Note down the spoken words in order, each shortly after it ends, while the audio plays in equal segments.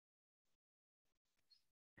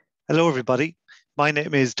Hello, everybody. My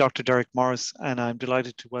name is Dr. Derek Morris, and I'm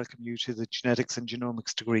delighted to welcome you to the Genetics and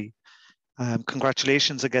Genomics degree.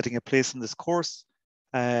 Congratulations on getting a place in this course.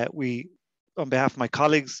 On behalf of my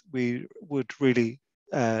colleagues, we would really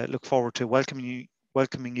look forward to welcoming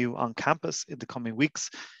you on campus in the coming weeks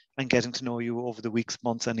and getting to know you over the weeks,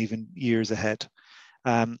 months, and even years ahead.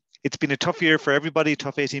 It's been a tough year for everybody,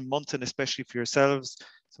 tough 18 months, and especially for yourselves.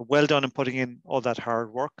 So well done in putting in all that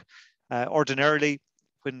hard work. Ordinarily,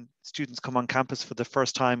 when students come on campus for the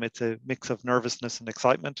first time, it's a mix of nervousness and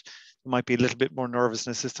excitement. There might be a little bit more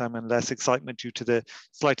nervousness this time and less excitement due to the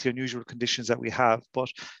slightly unusual conditions that we have.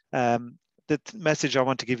 But the message I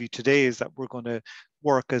want to give you today is that we're going to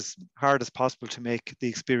work as hard as possible to make the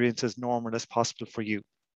experience as normal as possible for you.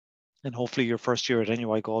 And hopefully your first year at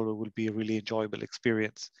NUI Galway will be a really enjoyable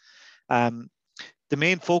experience. The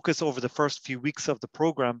main focus over the first few weeks of the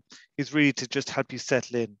program is really to just help you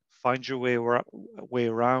settle in, find your way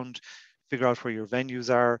around, figure out where your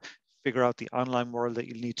venues are, figure out the online world that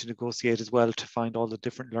you'll need to negotiate as well to find all the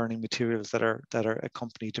different learning materials that are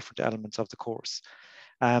accompany different elements of the course.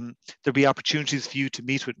 There'll be opportunities for you to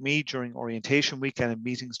meet with me during orientation week and in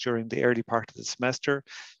meetings during the early part of the semester.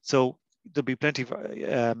 So there'll be plenty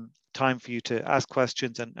of time for you to ask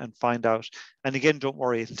questions and find out. And again, don't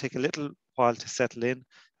worry, it'll take a little while to settle in.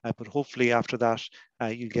 But hopefully after that,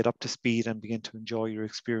 you'll get up to speed and begin to enjoy your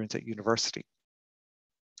experience at university.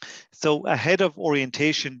 So ahead of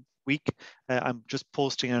orientation week, I'm just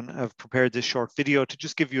posting and I've prepared this short video to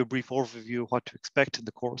just give you a brief overview of what to expect in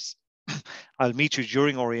the course. I'll meet you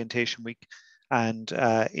during orientation week and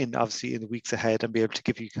obviously in the weeks ahead and be able to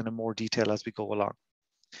give you kind of more detail as we go along.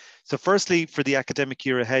 So firstly, for the academic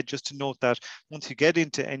year ahead, just to note that once you get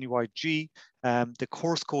into NUIG, the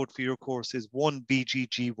course code for your course is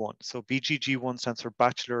 1BGG1. So BGG1 stands for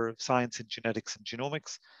Bachelor of Science in Genetics and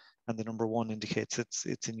Genomics, and the number 1 indicates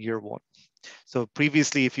it's in year 1. So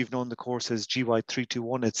previously, if you've known the course as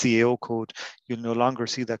GY321 at CAO code, you'll no longer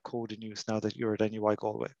see that code in use now that you're at NUI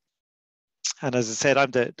Galway. And as I said,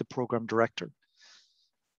 I'm the program director.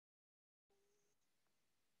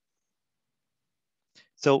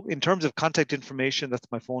 So in terms of contact information,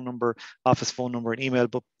 that's my phone number, office phone number and email,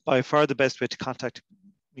 but by far the best way to contact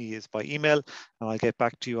me is by email, and I'll get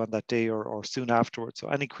back to you on that day or soon afterwards. So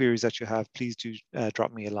any queries that you have, please do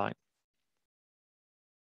drop me a line.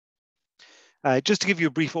 Just to give you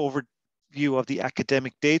a brief overview of the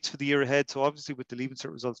academic dates for the year ahead. So obviously with the Leaving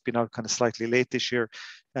Cert results being out kind of slightly late this year,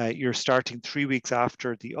 you're starting 3 weeks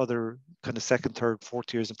after the other kind of second, third,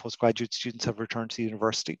 fourth years and postgraduate students have returned to the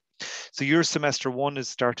university. So your semester 1 is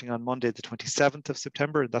starting on Monday, the 27th of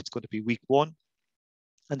September, and that's going to be week 1.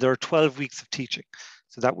 And there are 12 weeks of teaching.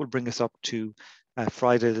 So that will bring us up to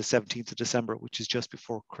Friday, the 17th of December, which is just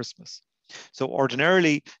before Christmas. So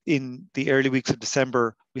ordinarily in the early weeks of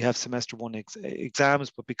December, we have semester 1 exams,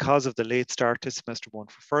 but because of the late start to semester 1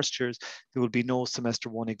 for first years, there will be no semester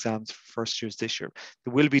 1 exams for first years this year.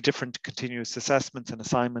 There will be different continuous assessments and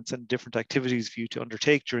assignments and different activities for you to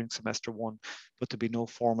undertake during semester 1, but there'll be no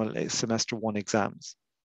formal semester 1 exams.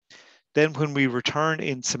 Then when we return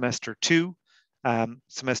in semester 2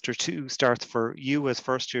 starts for you as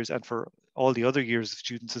first years and for all the other years of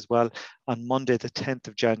students as well on Monday, the 10th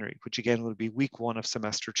of January, which again will be week 1 of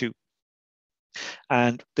semester 2.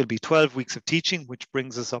 And there'll be 12 weeks of teaching, which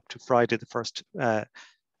brings us up to Friday, the 1st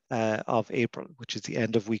of April, which is the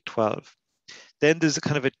end of week 12. Then there's a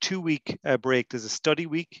kind of a 2-week break. There's a study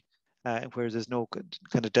week where there's no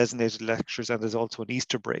kind of designated lectures, and there's also an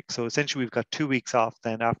Easter break. So essentially we've got 2 weeks off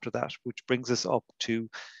then after that, which brings us up to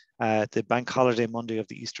the bank holiday Monday of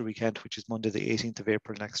the Easter weekend, which is Monday, the 18th of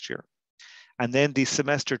April next year. And then the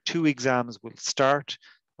semester 2 exams will start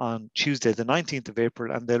on Tuesday, the 19th of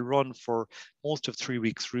April, and they'll run for most of 3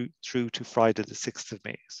 weeks through to Friday, the 6th of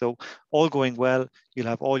May. So all going well, you'll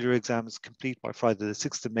have all your exams complete by Friday, the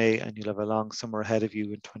 6th of May, and you'll have a long summer ahead of you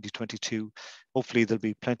in 2022. Hopefully there'll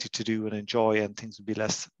be plenty to do and enjoy, and things will be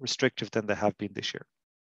less restrictive than they have been this year.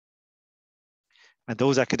 And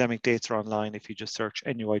those academic dates are online if you just search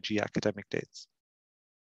NUIG academic dates.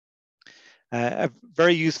 A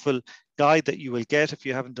very useful guide that you will get if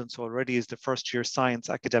you haven't done so already is the first year science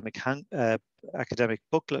academic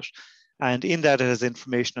booklet. And in that it has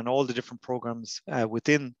information on all the different programs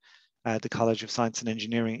within the College of Science and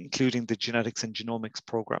Engineering, including the Genetics and Genomics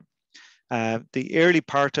program. The early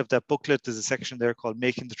part of that booklet, there's a section there called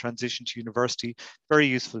Making the Transition to University. Very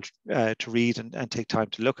useful to read and take time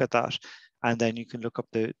to look at that. And then you can look up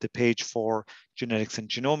the page for genetics and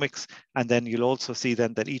genomics. And then you'll also see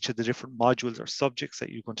then that each of the different modules or subjects that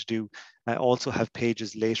you're going to do also have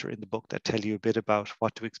pages later in the book that tell you a bit about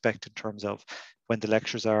what to expect in terms of when the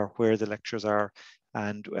lectures are, where the lectures are,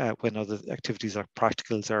 and when other activities or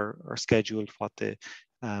practicals are scheduled, what the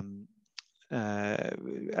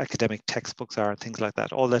academic textbooks are, and things like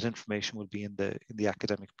that. All that information will be in the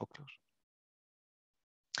academic booklet.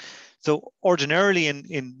 So ordinarily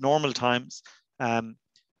in normal times,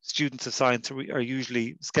 students of science are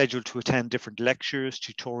usually scheduled to attend different lectures,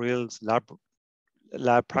 tutorials,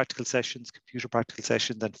 lab practical sessions, computer practical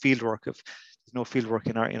sessions, and fieldwork. If there's no fieldwork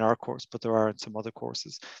in our course, but there are in some other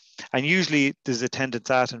courses. And usually there's attendance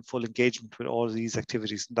at and full engagement with all of these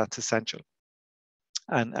activities, and that's essential.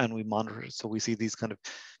 And we monitor it. So we see these kind of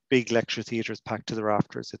big lecture theatres packed to the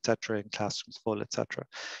rafters, etc., and classrooms full, etc.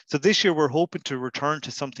 So this year we're hoping to return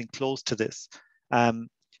to something close to this.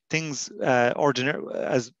 Things ordinary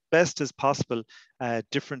as best as possible.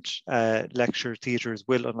 Different lecture theatres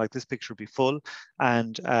will, unlike this picture, be full,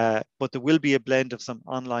 and but there will be a blend of some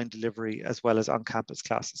online delivery as well as on-campus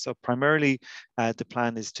classes. So primarily, the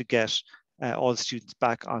plan is to get all students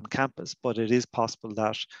back on campus, but it is possible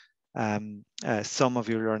that some of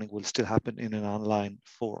your learning will still happen in an online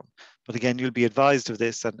forum. But again, you'll be advised of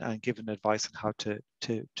this and given advice on how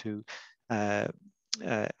to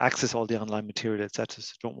access all the online material, etc.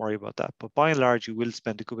 So don't worry about that. But by and large, you will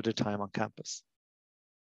spend a good bit of time on campus.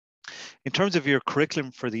 In terms of your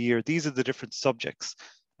curriculum for the year, these are the different subjects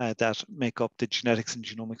that make up the genetics and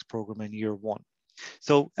genomics program in year one.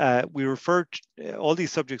 So we refer to, all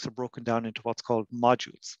these subjects are broken down into what's called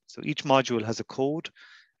modules. So each module has a code.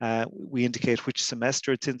 We indicate which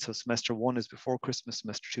semester it's in. So semester 1 is before Christmas,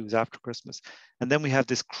 semester 2 is after Christmas. And then we have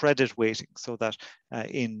this credit weighting so that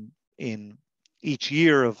in each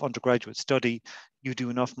year of undergraduate study, you do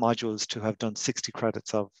enough modules to have done 60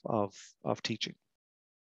 credits of teaching.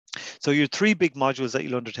 So your 3 big modules that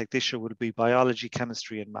you'll undertake this year will be biology,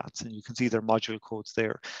 chemistry, and maths. And you can see their module codes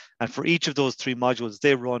there. And for each of those 3 modules,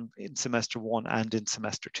 they run in semester 1 and in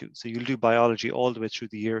semester 2. So you'll do biology all the way through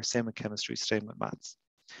the year, same with chemistry, same with maths.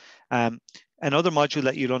 Another module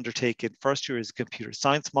that you'll undertake in first year is a computer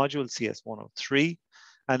science module, CS 103.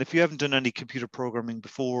 And if you haven't done any computer programming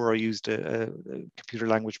before or used a computer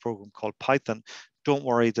language program called Python, don't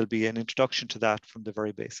worry, there'll be an introduction to that from the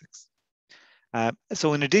very basics.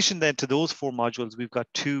 So in addition then to those 4 modules, we've got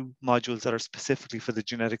 2 modules that are specifically for the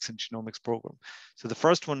genetics and genomics program. So the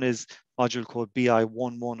first one is module called BI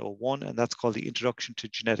 1101, and that's called the Introduction to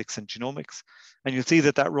Genetics and Genomics. And you'll see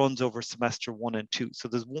that that runs over semester 1 and 2. So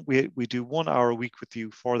there's we do 1 hour a week with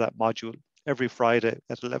you for that module every Friday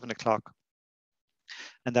at 11 o'clock.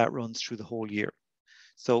 And that runs through the whole year.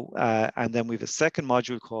 So, and then we have a second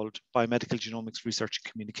module called Biomedical Genomics Research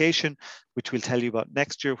and Communication, which we'll tell you about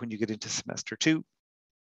next year when you get into semester 2.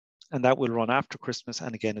 And that will run after Christmas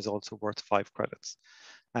and again is also worth 5 credits.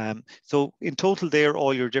 So in total there,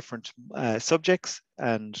 all your different subjects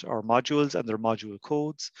or modules and their module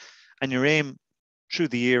codes. And your aim through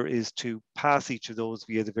the year is to pass each of those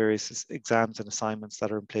via the various exams and assignments that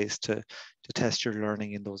are in place to test your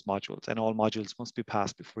learning in those modules. And all modules must be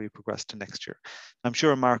passed before you progress to next year. I'm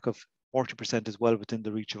sure a mark of 40% is well within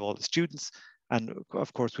the reach of all the students. And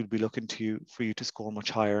of course, we'll be looking for you to score much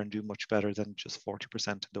higher and do much better than just 40%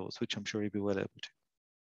 of those, which I'm sure you'll be well able to.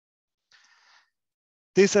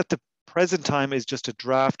 This at the present time is just a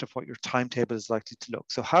draft of what your timetable is likely to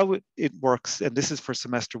look. So how it works, and this is for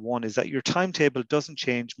semester 1, is that your timetable doesn't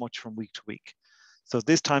change much from week to week. So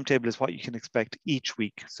this timetable is what you can expect each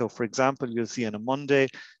week. So for example, you'll see on a Monday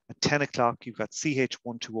at 10 o'clock, you've got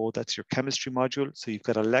CH120, that's your chemistry module. So you've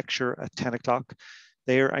got a lecture at 10 o'clock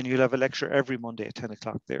there, and you'll have a lecture every Monday at 10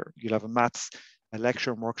 o'clock there. You'll have a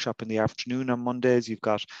lecture and workshop in the afternoon on Mondays. You've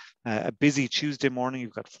got a busy Tuesday morning.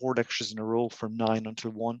 You've got 4 lectures in a row from 9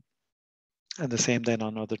 until 1. And the same then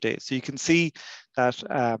on other days. So you can see that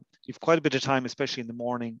you've quite a bit of time, especially in the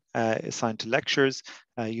morning, assigned to lectures.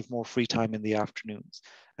 You've more free time in the afternoons.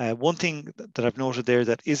 One thing that I've noted there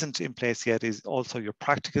that isn't in place yet is also your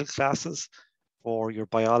practical classes for your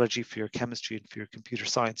biology, for your chemistry, and for your computer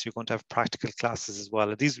science. You're going to have practical classes as well.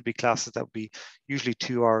 And these would be classes that would be usually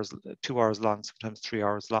 2 hours long, sometimes 3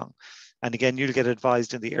 hours long. And again, you'll get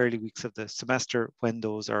advised in the early weeks of the semester when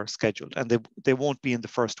those are scheduled. And they won't be in the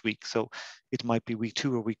first week. So it might be week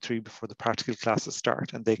 2 or week 3 before the practical classes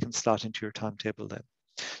start, and they can slot into your timetable then.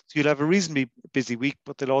 So you'll have a reasonably busy week,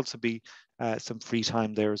 but there'll also be some free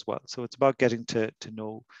time there as well. So it's about getting to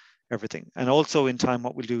know everything. And also in time,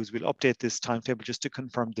 what we'll do is we'll update this timetable just to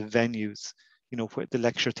confirm the venues, where the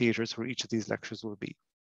lecture theatres where each of these lectures will be.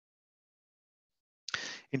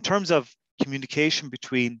 In terms of communication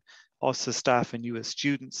between us as staff and you as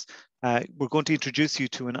students, we're going to introduce you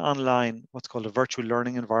to an online, what's called a virtual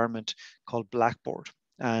learning environment called Blackboard.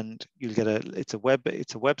 And you'll get it's a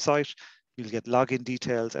website, you'll get login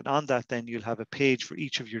details, and on that then you'll have a page for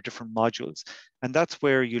each of your different modules. And that's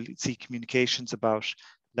where you'll see communications about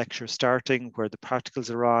lecture starting, where the practicals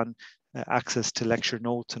are on, access to lecture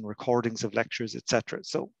notes and recordings of lectures, etc.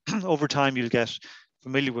 So over time you'll get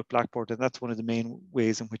familiar with Blackboard, and that's one of the main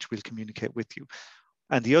ways in which we'll communicate with you.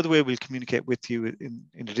 And the other way we'll communicate with you,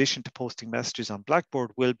 in addition to posting messages on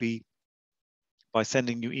Blackboard, will be by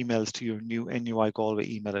sending new emails to your new NUI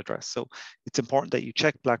Galway email address. So it's important that you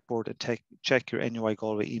check Blackboard and check your NUI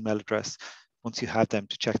Galway email address once you have them,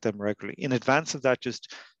 to check them regularly. In advance of that,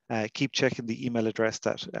 just keep checking the email address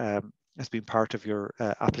that has been part of your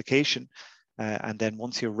application. And then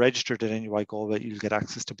once you're registered at NUI Galway, you'll get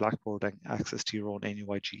access to Blackboard and access to your own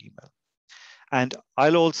NUIG email. And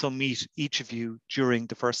I'll also meet each of you during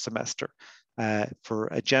the first semester for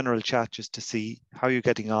a general chat, just to see how you're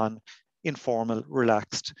getting on, informal,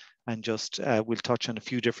 relaxed, and just we'll touch on a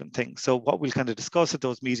few different things. So what we'll kind of discuss at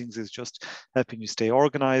those meetings is just helping you stay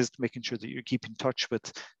organized, making sure that you keep in touch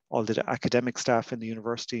with all the academic staff in the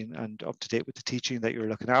university and up to date with the teaching, that you're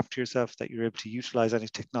looking after yourself, that you're able to utilize any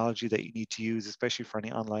technology that you need to use, especially for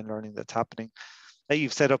any online learning that's happening, that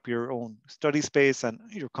you've set up your own study space and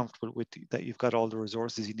you're comfortable with that you've got all the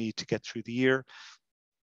resources you need to get through the year.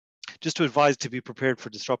 Just to advise to be prepared for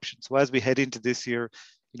disruption. So as we head into this year,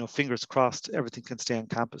 fingers crossed, everything can stay on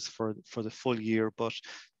campus for the full year, but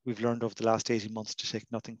we've learned over the last 18 months to take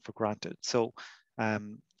nothing for granted. So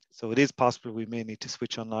it is possible we may need to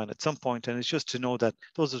switch online at some point, and it's just to know that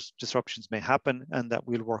those disruptions may happen and that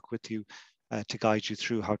we'll work with you to guide you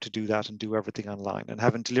through how to do that and do everything online. And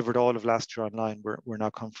having delivered all of last year online, we're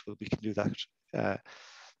now comfortable we can do that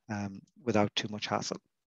without too much hassle.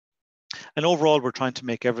 And overall, we're trying to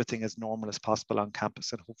make everything as normal as possible on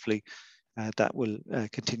campus, and hopefully that will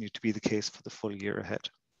continue to be the case for the full year ahead.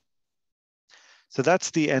 So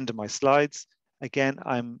that's the end of my slides. Again,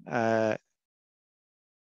 I'm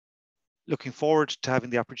looking forward to having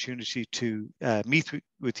the opportunity to meet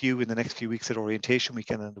with you in the next few weeks at orientation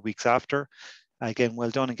weekend and the weeks after. Again, well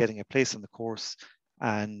done in getting a place in the course.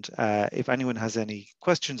 And if anyone has any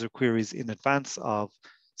questions or queries in advance of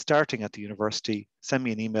starting at the university, send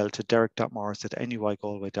me an email to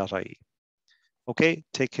derek.morris@nuigalway.ie. Okay,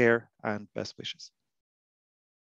 take care and best wishes.